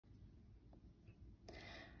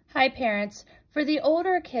Hi parents. For the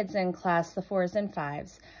older kids in class, the 4s and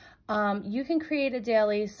 5s, you can create a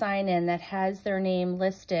daily sign-in that has their name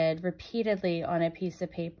listed repeatedly on a piece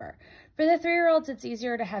of paper. For the 3-year-olds, it's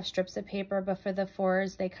easier to have strips of paper, but for the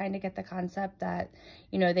 4s, they kind of get the concept that,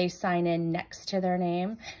 they sign in next to their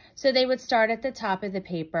name. So they would start at the top of the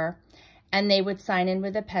paper and they would sign in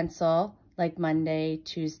with a pencil, like Monday,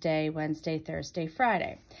 Tuesday, Wednesday, Thursday,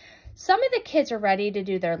 Friday. Some of the kids are ready to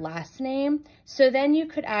do their last name, so then you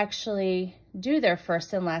could actually do their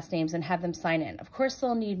first and last names and have them sign in. Of course,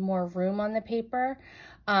 they'll need more room on the paper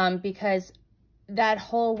because that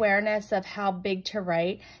whole awareness of how big to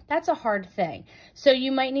write, that's a hard thing. So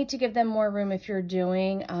you might need to give them more room if you're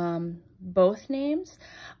doing both names.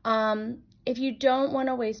 If you don't want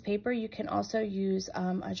to waste paper, you can also use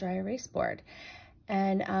a dry erase board.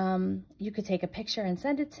 And you could take a picture and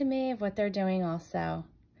send it to me of what they're doing also.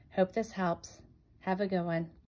 Hope this helps. Have a good one.